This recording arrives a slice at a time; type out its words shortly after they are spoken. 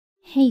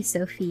Hey,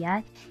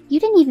 Sophia, you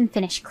didn't even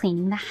finish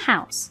cleaning the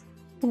house.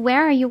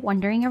 Where are you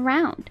wandering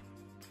around?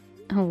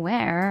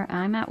 Where?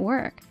 I'm at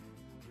work.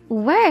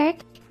 Work?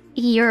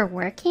 You're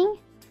working?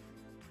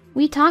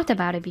 We talked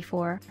about it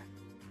before.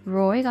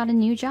 Roy got a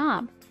new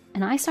job,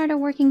 and I started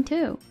working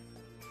too.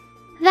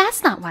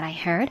 That's not what I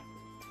heard.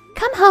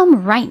 Come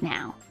home right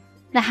now.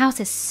 The house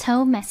is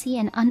so messy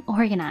and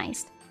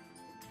unorganized.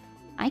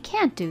 I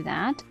can't do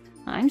that.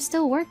 I'm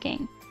still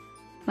working.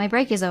 My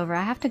break is over.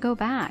 I have to go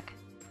back.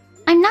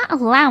 I'm not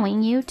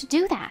allowing you to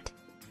do that.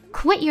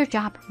 Quit your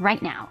job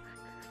right now.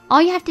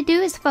 All you have to do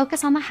is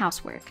focus on the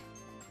housework.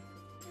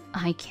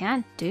 I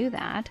can't do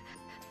that.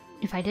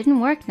 If I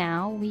didn't work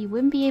now, we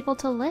wouldn't be able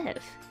to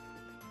live.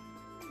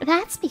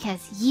 That's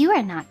because you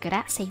are not good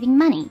at saving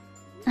money.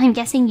 I'm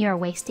guessing you're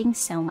wasting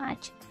so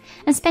much,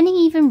 and spending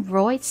even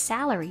Roy's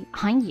salary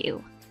on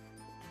you.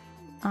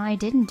 I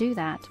didn't do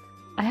that.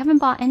 I haven't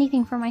bought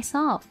anything for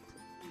myself.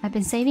 I've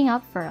been saving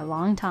up for a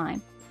long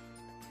time.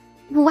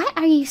 What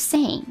are you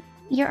saying?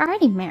 You're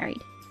already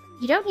married.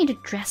 You don't need to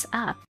dress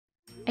up.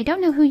 I don't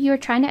know who you're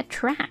trying to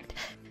attract.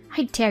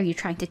 I dare you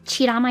trying to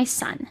cheat on my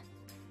son.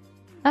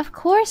 Of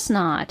course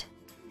not.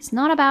 It's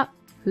not about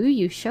who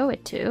you show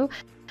it to.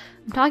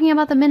 I'm talking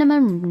about the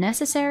minimum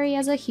necessary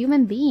as a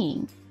human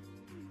being.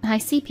 I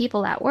see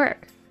people at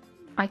work.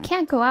 I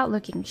can't go out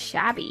looking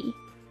shabby.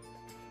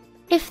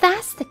 If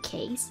that's the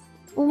case,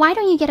 why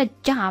don't you get a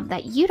job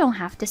that you don't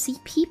have to see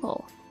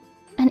people?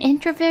 An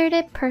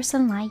introverted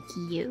person like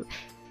you.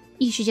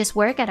 You should just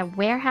work at a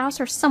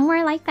warehouse or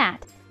somewhere like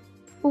that.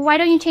 Why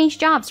don't you change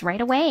jobs right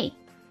away?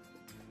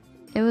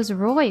 It was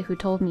Roy who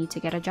told me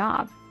to get a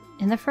job,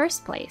 in the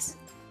first place.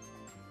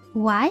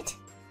 What?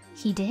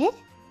 He did?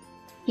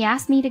 He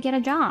asked me to get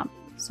a job,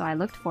 so I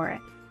looked for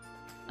it.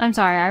 I'm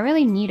sorry, I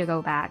really need to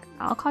go back.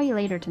 I'll call you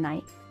later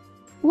tonight.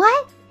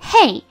 What?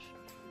 Hey!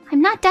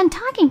 I'm not done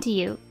talking to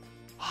you.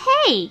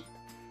 Hey!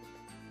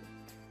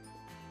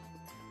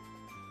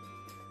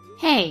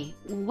 Hey,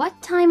 what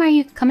time are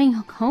you coming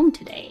home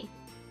today?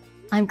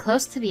 I'm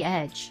close to the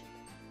edge.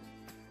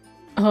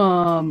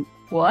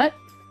 What?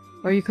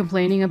 Are you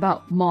complaining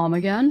about Mom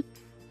again?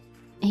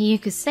 You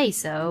could say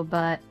so,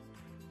 but...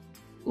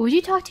 Would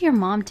you talk to your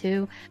mom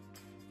too?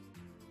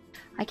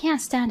 I can't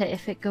stand it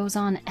if it goes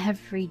on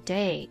every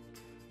day.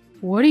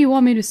 What do you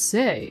want me to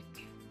say?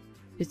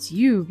 It's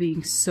you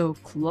being so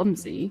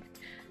clumsy.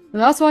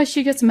 That's why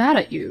she gets mad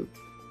at you.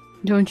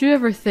 Don't you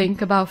ever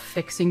think about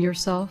fixing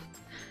yourself?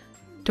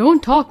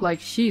 Don't talk like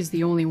she's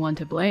the only one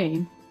to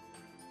blame.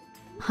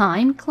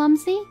 I'm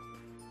clumsy?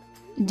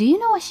 Do you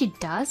know what she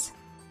does?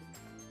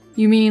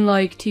 You mean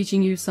like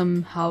teaching you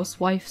some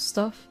housewife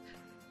stuff?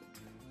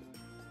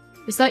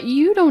 It's that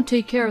you don't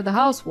take care of the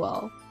house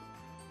well.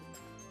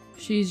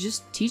 She's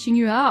just teaching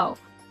you how.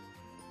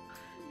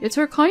 It's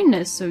her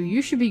kindness, so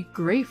you should be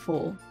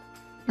grateful.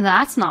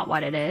 That's not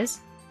what it is.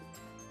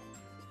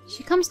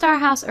 She comes to our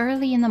house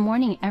early in the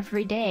morning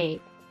every day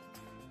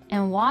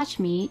and watch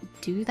me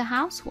do the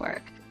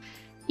housework,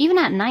 even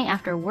at night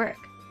after work.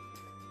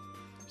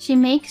 She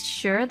makes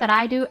sure that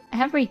I do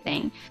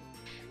everything,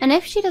 and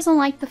if she doesn't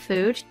like the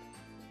food,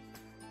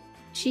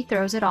 she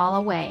throws it all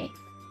away.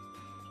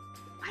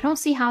 I don't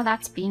see how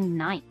that's being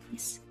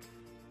nice.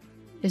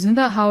 Isn't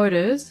that how it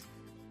is?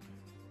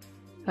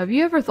 Have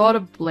you ever thought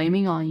of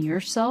blaming on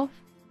yourself?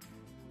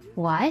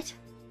 What?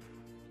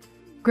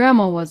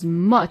 Grandma was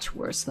much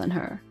worse than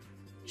her.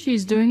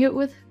 She's doing it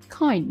with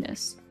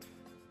kindness.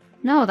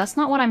 No, that's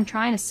not what I'm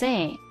trying to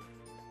say.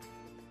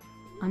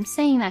 I'm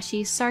saying that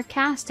she's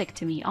sarcastic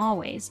to me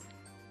always,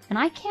 and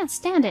I can't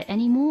stand it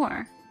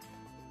anymore.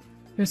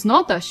 It's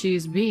not that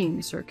she's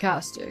being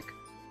sarcastic.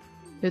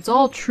 It's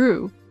all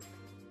true.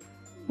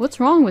 What's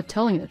wrong with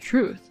telling the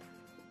truth?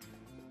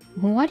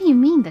 What do you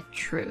mean, the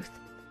truth?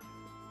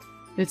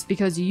 It's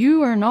because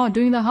you are not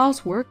doing the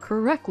housework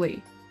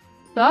correctly.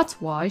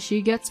 That's why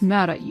she gets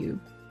mad at you.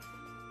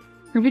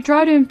 Have you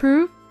tried to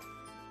improve?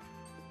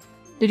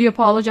 Did you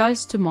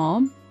apologize to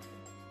Mom?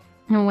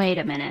 Wait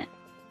a minute.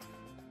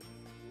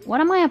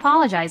 What am I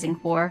apologizing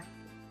for?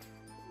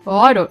 Oh,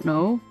 I don't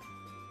know.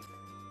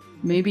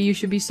 Maybe you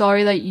should be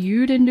sorry that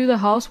you didn't do the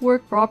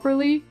housework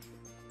properly?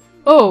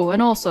 Oh,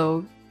 and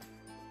also,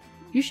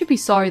 you should be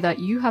sorry that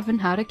you haven't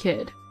had a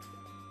kid.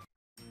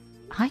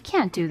 I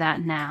can't do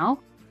that now.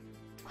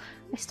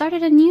 I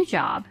started a new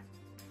job.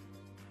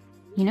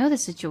 You know the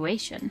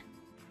situation.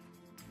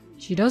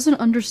 She doesn't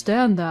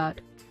understand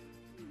that.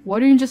 Why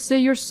don't you just say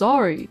you're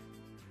sorry?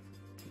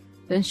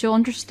 Then she'll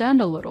understand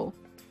a little.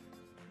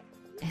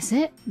 Is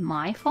it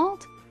my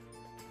fault?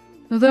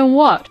 Then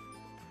what?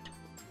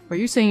 Are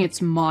you saying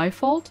it's my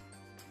fault?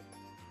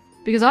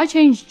 Because I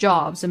changed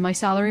jobs and my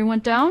salary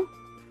went down?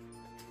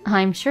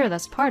 I'm sure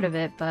that's part of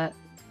it, but...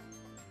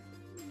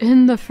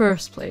 In the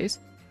first place,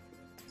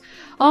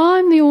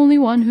 I'm the only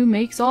one who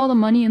makes all the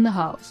money in the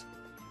house.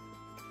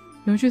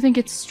 Don't you think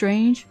it's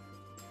strange?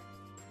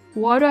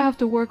 Why do I have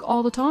to work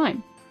all the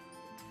time?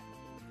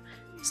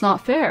 It's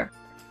not fair.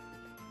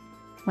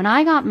 When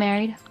I got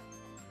married,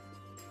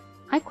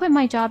 I quit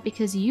my job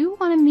because you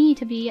wanted me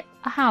to be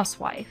a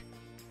housewife.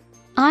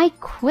 I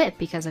quit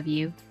because of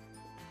you.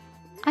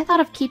 I thought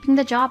of keeping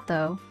the job,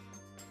 though.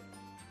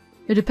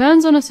 It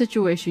depends on a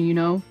situation, you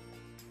know.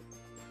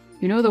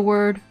 You know the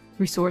word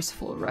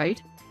resourceful,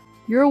 right?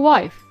 You're a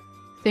wife.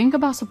 Think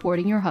about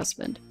supporting your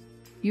husband.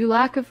 You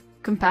lack of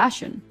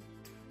compassion.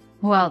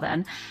 Well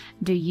then,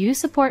 do you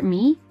support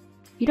me?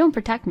 You don't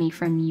protect me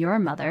from your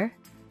mother.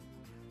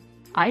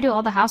 I do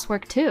all the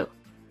housework too.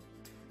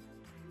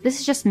 This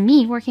is just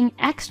me working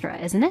extra,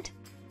 isn't it?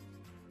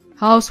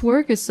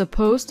 Housework is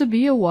supposed to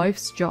be a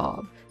wife's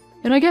job,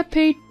 and I get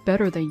paid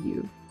better than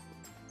you.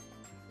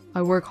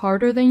 I work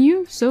harder than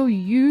you, so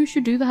you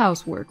should do the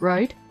housework,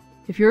 right?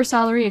 If your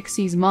salary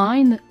exceeds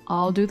mine,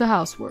 I'll do the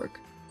housework.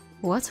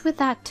 What's with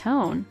that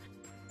tone?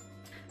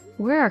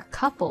 We're a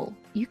couple.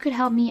 You could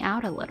help me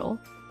out a little.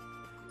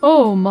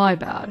 Oh, my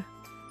bad.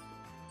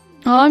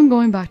 I'm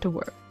going back to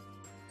work.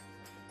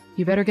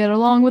 You better get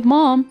along with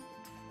Mom.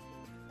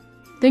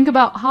 Think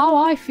about how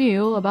I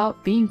feel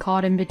about being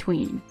caught in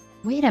between.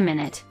 Wait a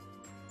minute.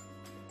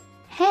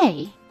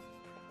 Hey.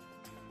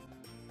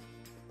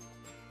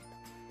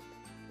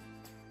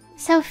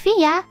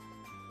 Sophia,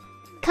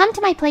 come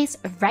to my place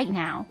right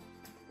now.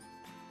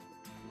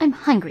 I'm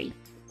hungry.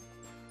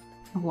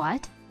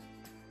 What?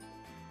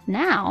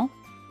 Now?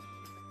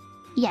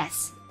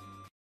 Yes.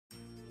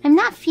 I'm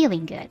not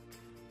feeling good.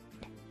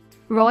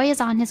 Roy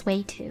is on his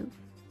way too.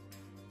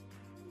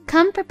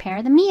 Come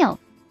prepare the meal.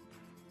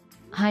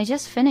 I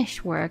just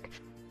finished work.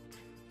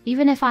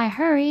 Even if I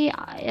hurry,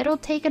 it'll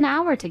take an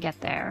hour to get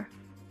there.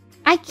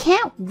 I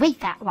can't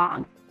wait that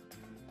long.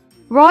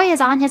 Roy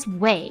is on his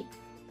way.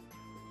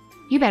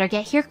 You better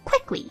get here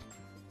quickly.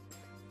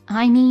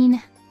 I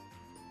mean...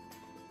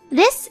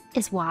 This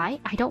is why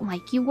I don't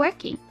like you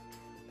working.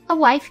 A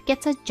wife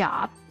gets a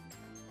job.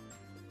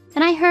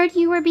 And I heard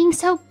you were being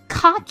so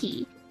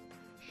cocky,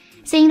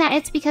 saying that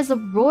it's because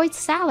of Roy's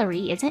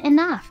salary isn't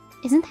enough.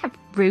 Isn't that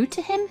rude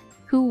to him,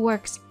 who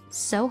works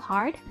so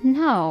hard?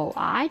 No,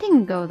 I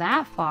didn't go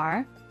that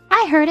far.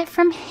 I heard it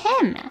from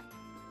him.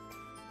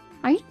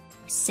 Are you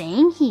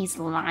saying he's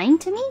lying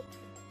to me?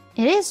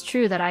 It is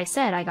true that I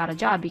said I got a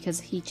job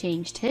because he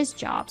changed his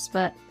jobs,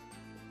 but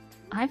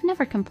I've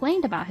never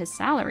complained about his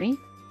salary.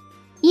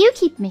 You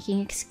keep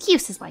making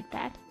excuses like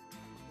that.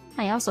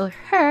 I also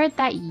heard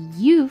that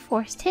you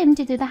forced him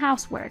to do the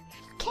housework.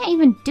 You can't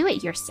even do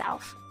it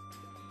yourself.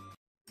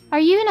 Are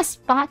you in a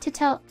spot to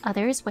tell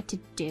others what to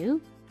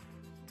do?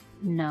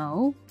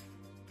 No.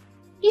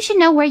 You should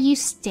know where you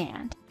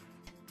stand.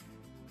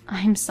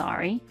 I'm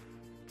sorry.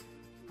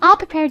 I'll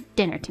prepare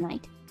dinner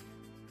tonight.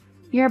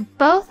 You're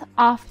both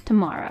off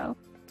tomorrow.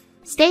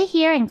 Stay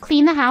here and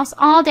clean the house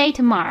all day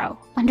tomorrow.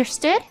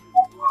 Understood?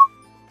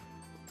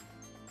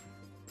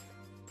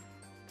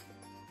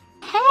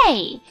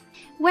 Hey!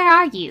 Where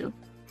are you?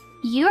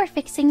 You are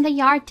fixing the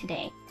yard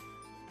today.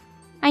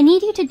 I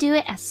need you to do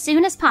it as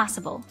soon as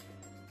possible.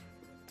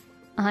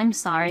 I'm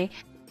sorry.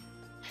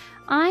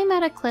 I'm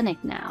at a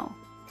clinic now.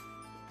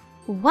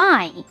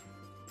 Why?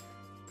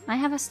 I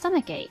have a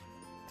stomachache.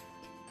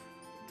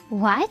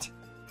 What?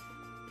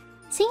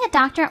 Seeing a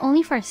doctor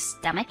only for a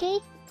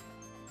stomachache?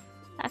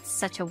 That's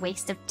such a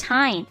waste of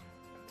time.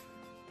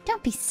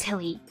 Don't be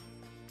silly.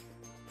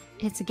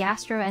 It's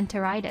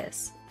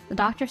gastroenteritis. The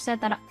doctor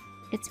said that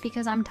it's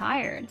because I'm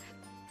tired.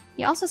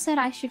 He also said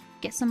I should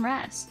get some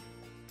rest.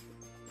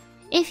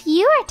 If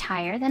you are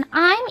tired, then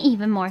I'm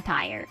even more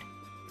tired.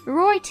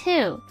 Roy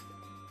too.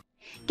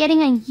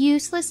 Getting a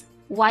useless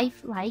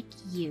wife like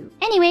you.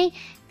 Anyway,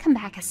 come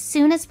back as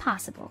soon as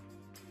possible.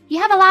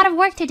 You have a lot of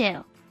work to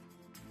do.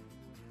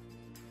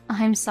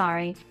 I'm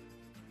sorry.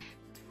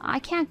 I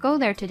can't go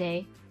there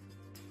today.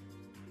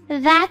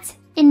 That's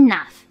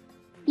enough.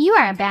 You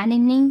are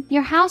abandoning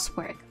your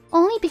housework.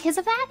 Only because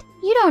of that?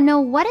 You don't know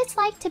what it's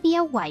like to be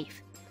a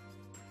wife.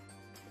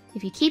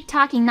 If you keep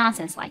talking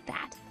nonsense like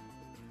that,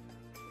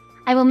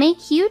 I will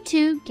make you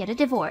two get a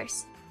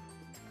divorce.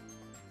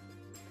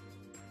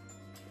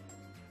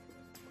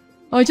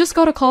 I just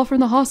got a call from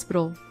the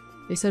hospital.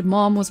 They said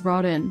Mom was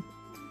brought in.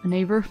 A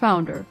neighbor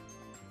found her.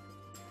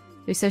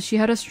 They said she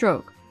had a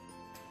stroke.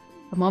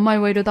 I'm on my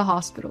way to the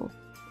hospital.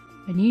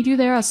 I need you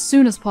there as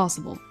soon as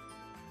possible.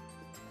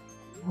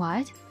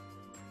 What?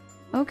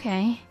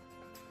 Okay.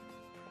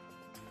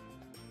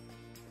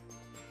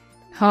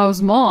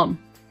 How's Mom?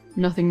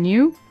 Nothing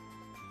new?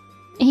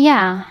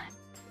 Yeah.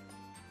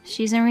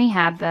 She's in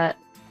rehab, but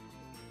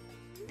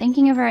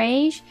thinking of her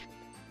age,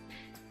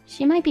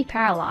 she might be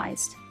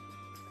paralyzed.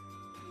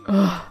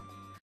 Ugh.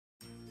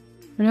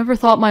 I never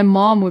thought my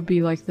mom would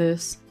be like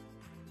this.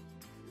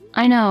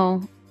 I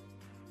know.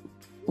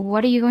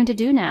 What are you going to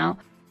do now?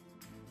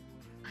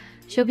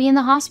 She'll be in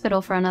the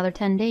hospital for another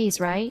 10 days,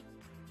 right?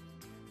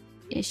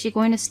 Is she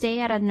going to stay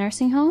at a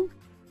nursing home?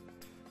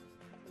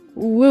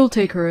 We'll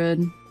take her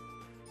in.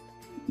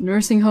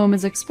 Nursing home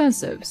is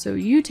expensive, so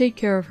you take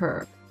care of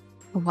her.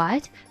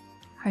 What?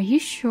 Are you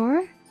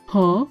sure?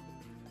 Huh?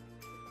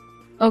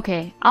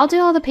 Okay, I'll do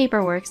all the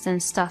paperwork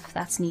and stuff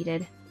that's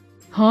needed.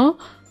 Huh?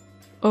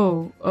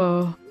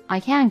 Oh, I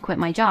can quit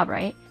my job,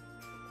 right?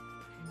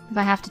 If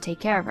I have to take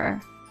care of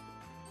her.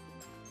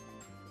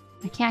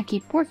 I can't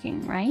keep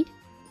working, right?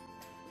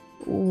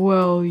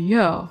 Well,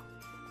 yeah.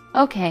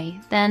 Okay,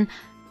 then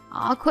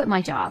I'll quit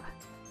my job.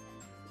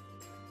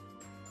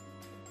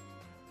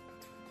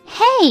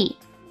 Hey!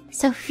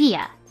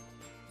 Sophia!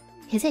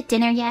 Is it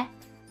dinner yet?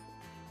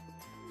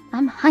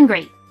 I'm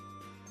hungry.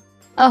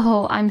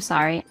 Oh, I'm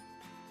sorry.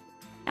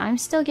 I'm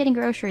still getting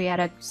grocery at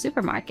a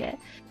supermarket,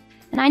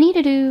 and I need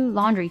to do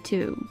laundry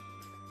too.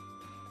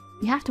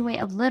 You have to wait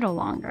a little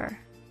longer.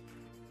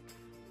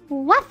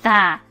 What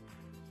the?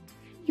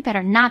 You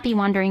better not be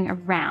wandering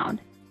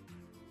around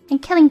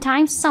and killing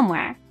time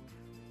somewhere.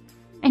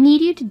 I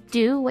need you to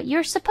do what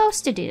you're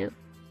supposed to do.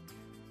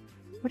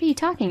 What are you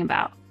talking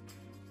about?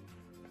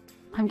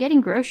 I'm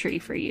getting grocery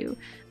for you.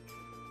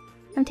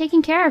 I'm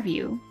taking care of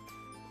you.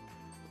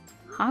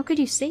 How could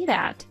you say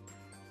that?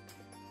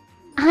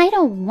 I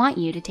don't want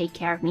you to take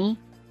care of me.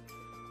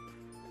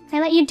 I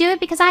let you do it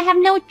because I have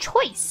no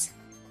choice.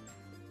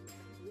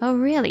 Oh,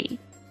 really?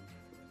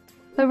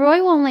 But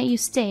Roy won't let you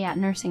stay at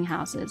nursing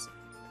houses.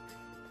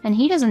 And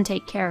he doesn't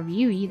take care of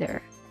you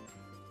either.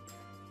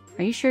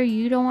 Are you sure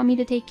you don't want me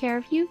to take care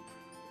of you?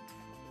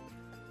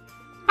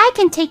 I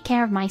can take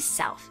care of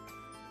myself.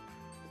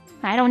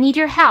 I don't need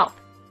your help.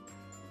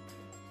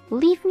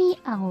 Leave me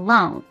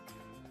alone.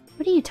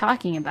 What are you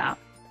talking about?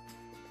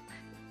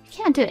 You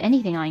can't do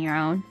anything on your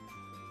own.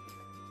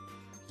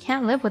 You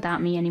can't live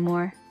without me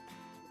anymore.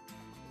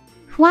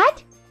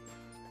 What?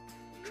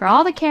 For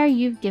all the care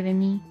you've given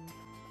me,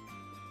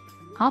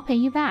 I'll pay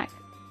you back.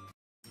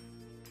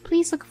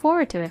 Please look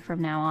forward to it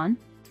from now on.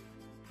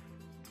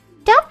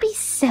 Don't be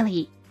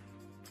silly.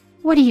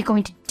 What are you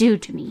going to do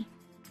to me?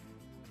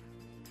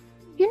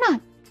 You're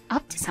not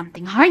up to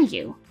something, are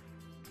you?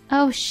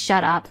 Oh,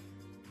 shut up.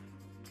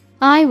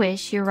 I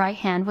wish your right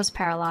hand was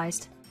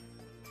paralyzed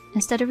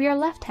instead of your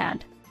left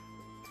hand,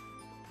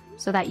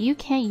 so that you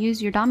can't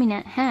use your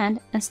dominant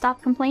hand and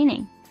stop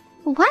complaining.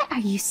 What are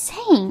you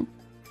saying?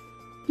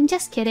 I'm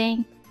just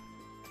kidding.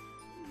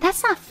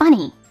 That's not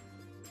funny.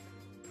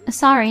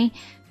 Sorry.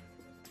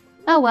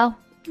 Oh well,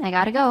 I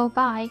gotta go.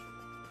 Bye.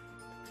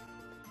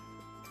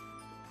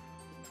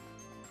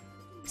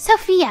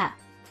 Sophia!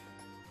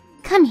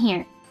 Come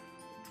here.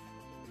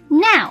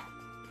 Now!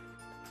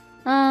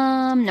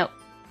 No.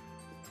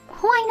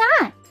 Why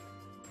not?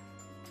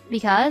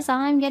 Because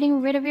I'm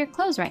getting rid of your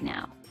clothes right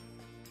now.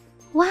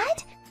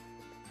 What?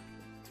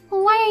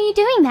 Why are you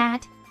doing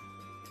that?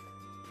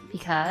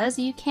 Because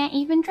you can't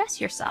even dress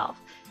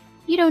yourself.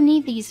 You don't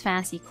need these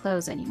fancy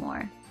clothes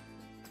anymore.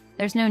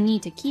 There's no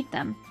need to keep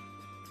them.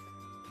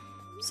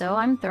 So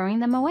I'm throwing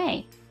them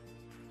away.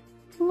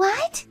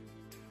 What?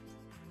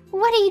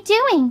 What are you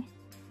doing?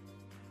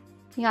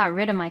 You got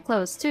rid of my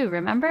clothes too,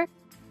 remember?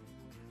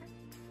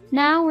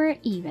 Now we're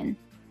even.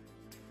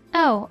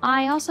 Oh,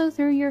 I also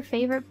threw your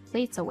favorite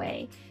plates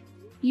away.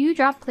 You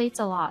drop plates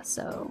a lot,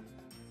 so...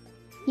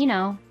 You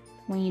know,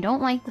 when you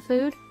don't like the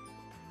food,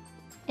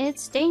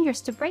 it's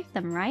dangerous to break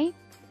them, right?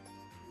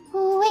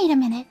 Wait a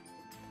minute.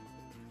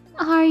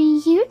 Are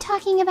you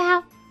talking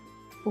about...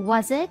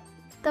 Was it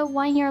the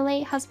one your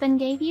late husband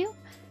gave you?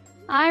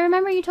 I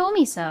remember you told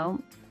me so.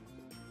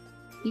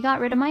 You got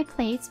rid of my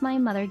plates my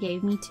mother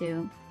gave me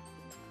too.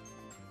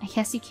 I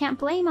guess you can't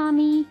blame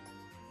Mommy.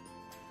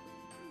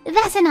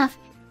 That's enough.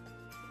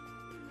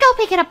 Go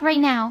pick it up right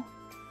now.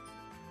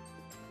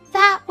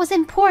 That was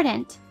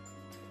important.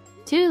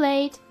 Too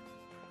late.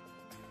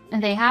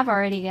 They have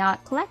already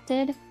got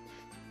collected.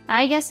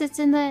 I guess it's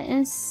in the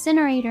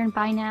incinerator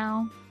by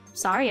now.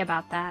 Sorry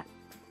about that.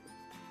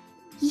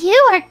 You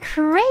are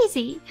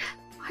crazy.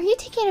 Are you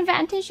taking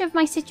advantage of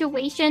my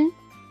situation?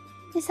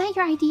 Is that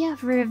your idea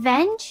of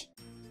revenge?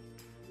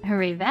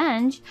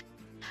 Revenge?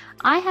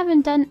 I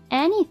haven't done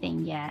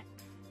anything yet.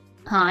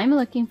 I'm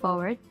looking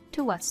forward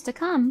to what's to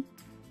come.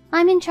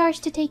 I'm in charge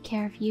to take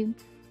care of you.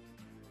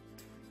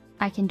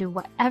 I can do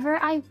whatever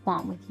I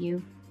want with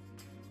you.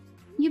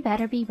 You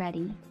better be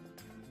ready.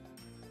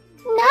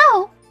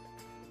 No!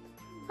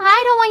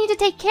 I don't want you to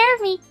take care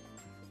of me.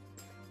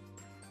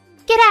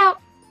 Get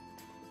out!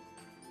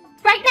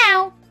 Right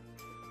now!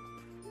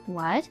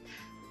 What?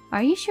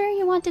 Are you sure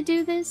you want to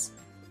do this?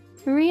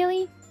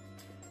 Really?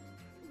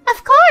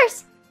 Of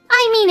course!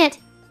 I mean it!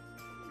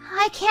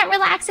 I can't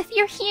relax if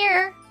you're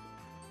here.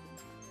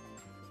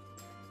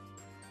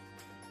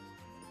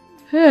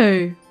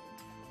 Hey!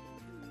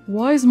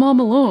 Why is Mom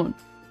alone?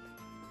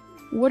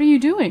 What are you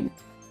doing?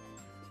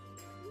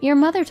 Your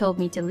mother told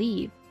me to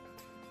leave.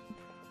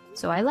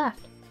 So I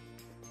left.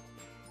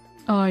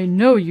 I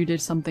know you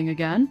did something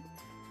again.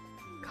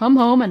 Come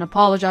home and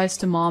apologize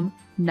to Mom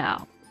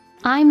now.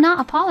 I'm not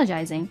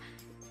apologizing.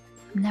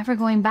 I'm never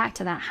going back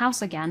to that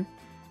house again.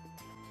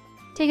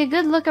 Take a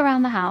good look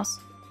around the house.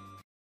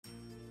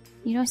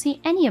 You don't see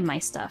any of my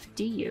stuff,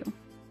 do you?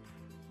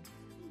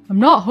 I'm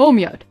not home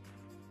yet.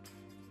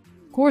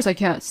 Of course I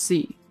can't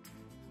see.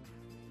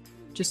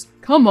 Just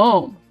come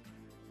home.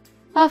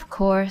 Of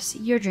course,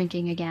 you're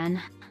drinking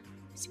again.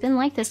 It's been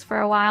like this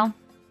for a while.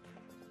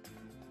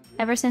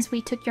 Ever since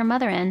we took your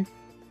mother in.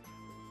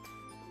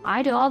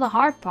 I do all the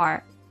hard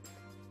part.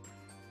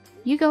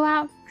 You go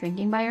out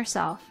drinking by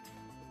yourself.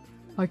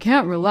 I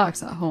can't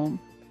relax at home.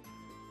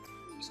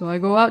 So I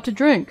go out to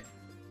drink.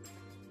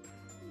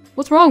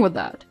 What's wrong with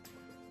that?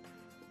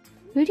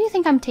 Who do you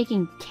think I'm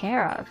taking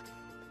care of?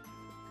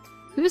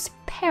 Whose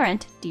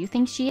parent do you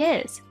think she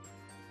is?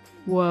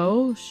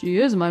 Well, she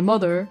is my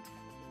mother,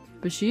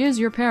 but she is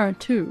your parent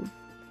too.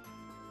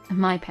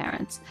 My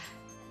parents.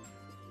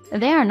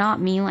 They are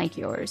not mean like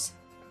yours.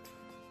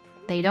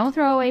 They don't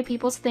throw away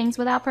people's things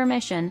without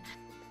permission,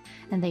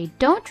 and they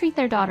don't treat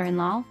their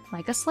daughter-in-law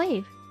like a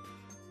slave.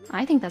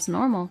 I think that's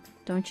normal,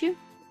 don't you?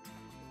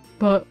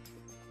 But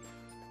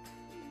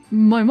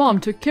my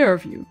mom took care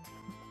of you.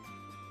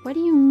 What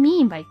do you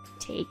mean by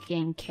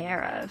taking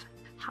care of?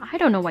 I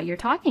don't know what you're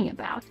talking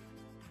about.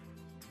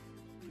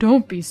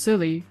 Don't be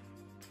silly.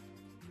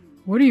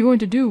 What are you going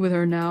to do with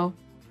her now?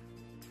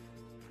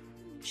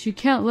 She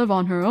can't live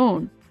on her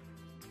own.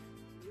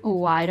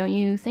 Why don't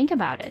you think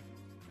about it?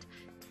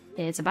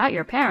 It's about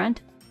your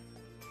parent.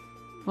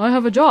 I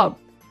have a job.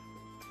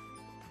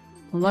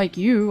 Like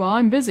you,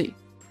 I'm busy.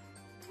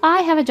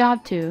 I have a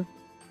job too.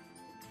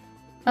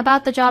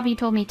 About the job you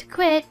told me to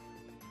quit,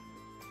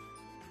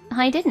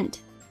 I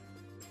didn't.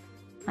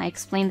 I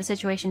explained the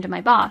situation to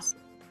my boss.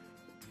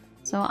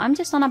 So I'm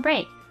just on a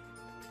break.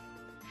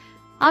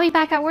 I'll be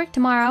back at work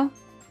tomorrow.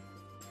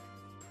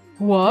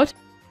 What?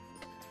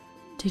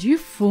 Did you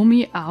fool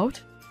me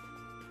out?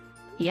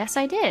 Yes,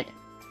 I did.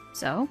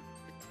 So,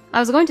 I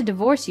was going to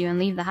divorce you and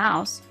leave the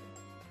house.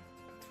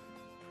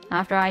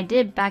 After I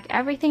did back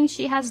everything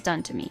she has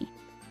done to me.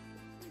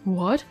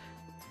 What?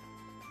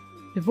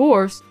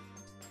 Divorce?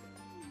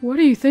 What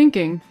are you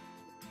thinking?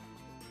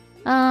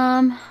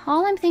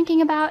 All I'm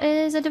thinking about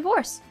is a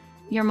divorce.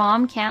 Your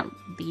mom can't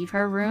leave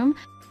her room,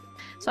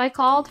 so I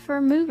called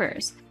for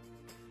movers.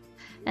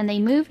 And they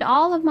moved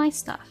all of my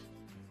stuff.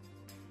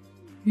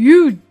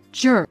 You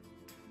jerk!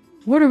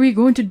 What are we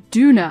going to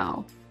do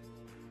now?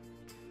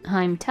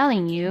 I'm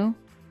telling you,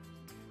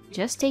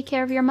 just take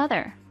care of your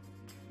mother.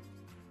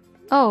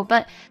 Oh,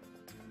 but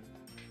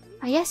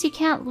I guess you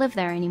can't live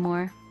there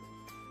anymore.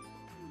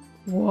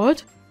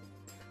 What?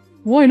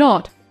 Why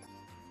not?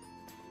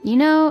 You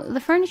know, the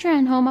furniture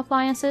and home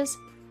appliances?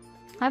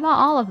 I bought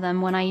all of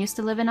them when I used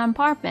to live in an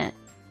apartment.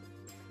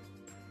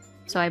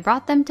 So I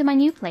brought them to my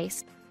new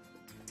place.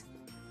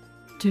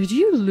 Did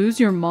you lose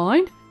your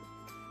mind?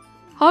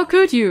 How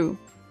could you?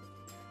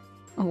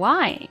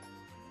 Why?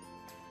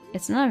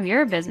 It's none of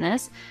your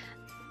business.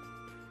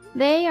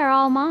 They are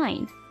all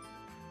mine.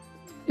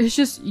 It's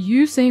just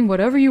you saying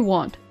whatever you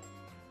want,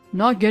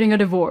 not getting a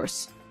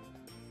divorce.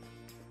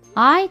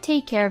 I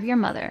take care of your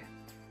mother.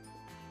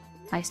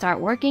 I start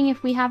working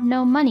if we have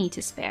no money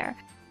to spare.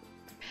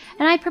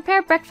 And I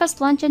prepare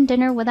breakfast, lunch, and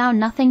dinner without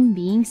nothing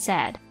being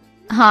said.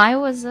 I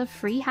was a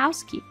free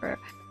housekeeper.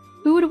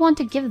 Who would want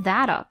to give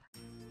that up?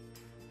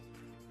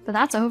 But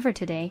that's over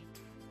today.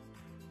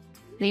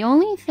 The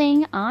only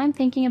thing I'm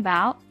thinking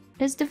about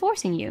is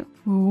divorcing you.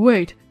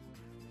 Wait.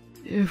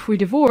 If we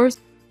divorce,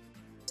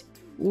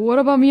 what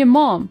about me and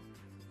Mom?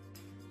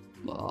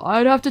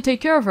 I'd have to take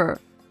care of her.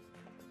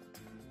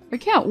 I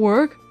can't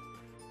work.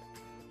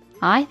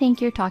 I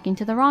think you're talking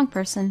to the wrong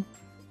person.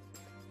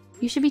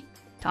 You should be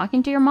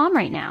talking to your mom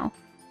right now.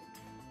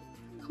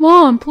 Come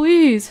on,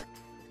 please.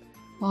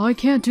 I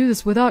can't do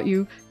this without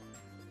you.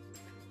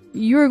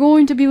 You're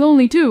going to be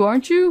lonely too,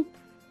 aren't you?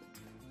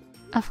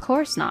 Of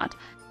course not.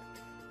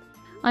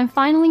 I'm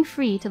finally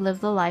free to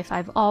live the life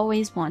I've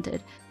always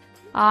wanted.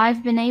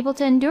 I've been able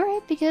to endure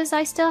it because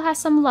I still have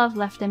some love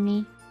left in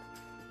me.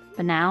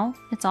 But now,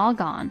 it's all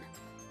gone.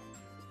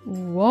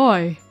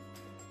 Why?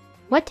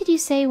 What did you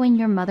say when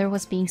your mother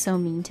was being so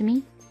mean to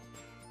me?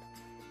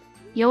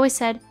 You always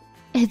said,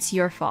 it's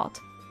your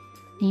fault.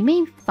 And you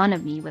made fun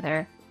of me with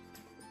her.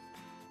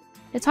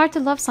 It's hard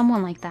to love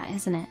someone like that,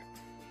 isn't it?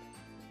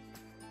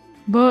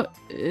 But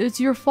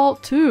it's your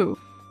fault too.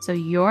 So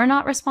you're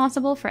not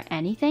responsible for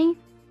anything?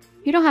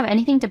 You don't have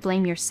anything to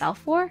blame yourself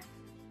for?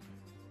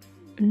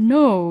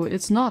 No,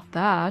 it's not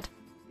that.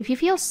 If you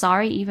feel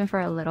sorry even for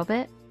a little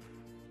bit,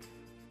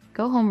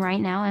 go home right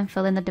now and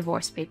fill in the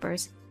divorce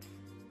papers.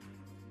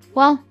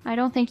 Well, I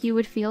don't think you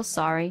would feel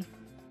sorry.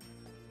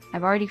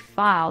 I've already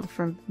filed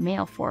for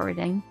mail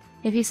forwarding.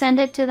 If you send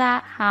it to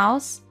that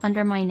house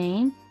under my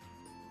name,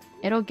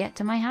 it'll get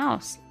to my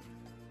house.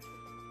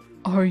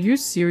 Are you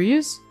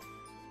serious?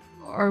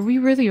 Are we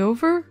really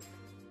over?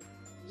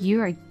 You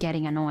are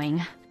getting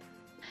annoying.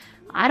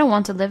 I don't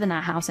want to live in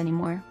that house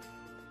anymore.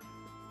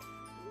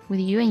 With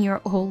you and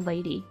your old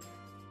lady.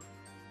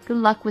 Good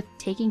luck with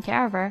taking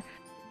care of her.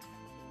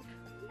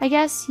 I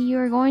guess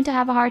you're going to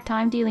have a hard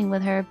time dealing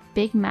with her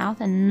big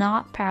mouth and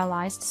not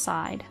paralyzed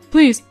side.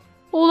 Please,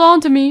 hold on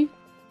to me.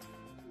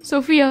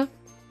 Sophia,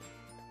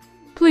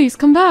 please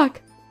come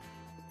back.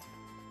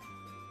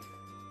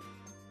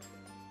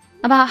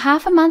 About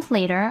half a month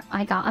later,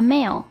 I got a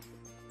mail.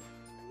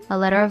 A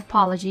letter of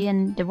apology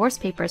and divorce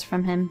papers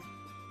from him.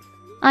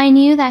 I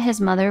knew that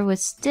his mother would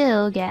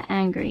still get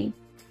angry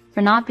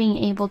for not being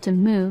able to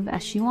move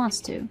as she wants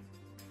to,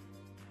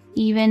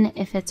 even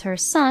if it's her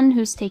son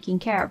who's taking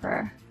care of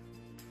her.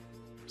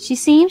 She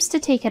seems to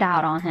take it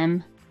out on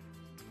him.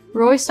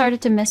 Roy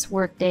started to miss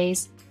work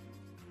days.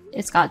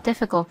 It's got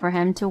difficult for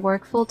him to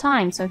work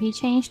full-time, so he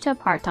changed to a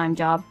part-time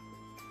job.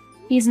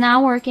 He's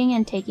now working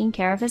and taking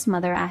care of his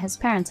mother at his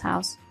parents'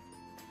 house.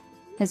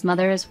 His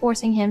mother is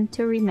forcing him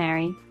to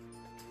remarry.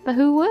 But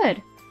who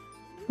would?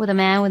 With a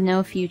man with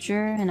no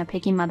future and a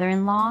picky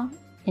mother-in-law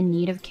in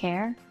need of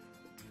care?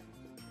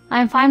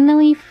 I am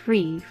finally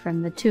free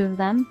from the two of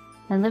them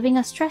and living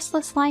a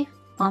stressless life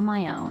on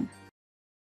my own.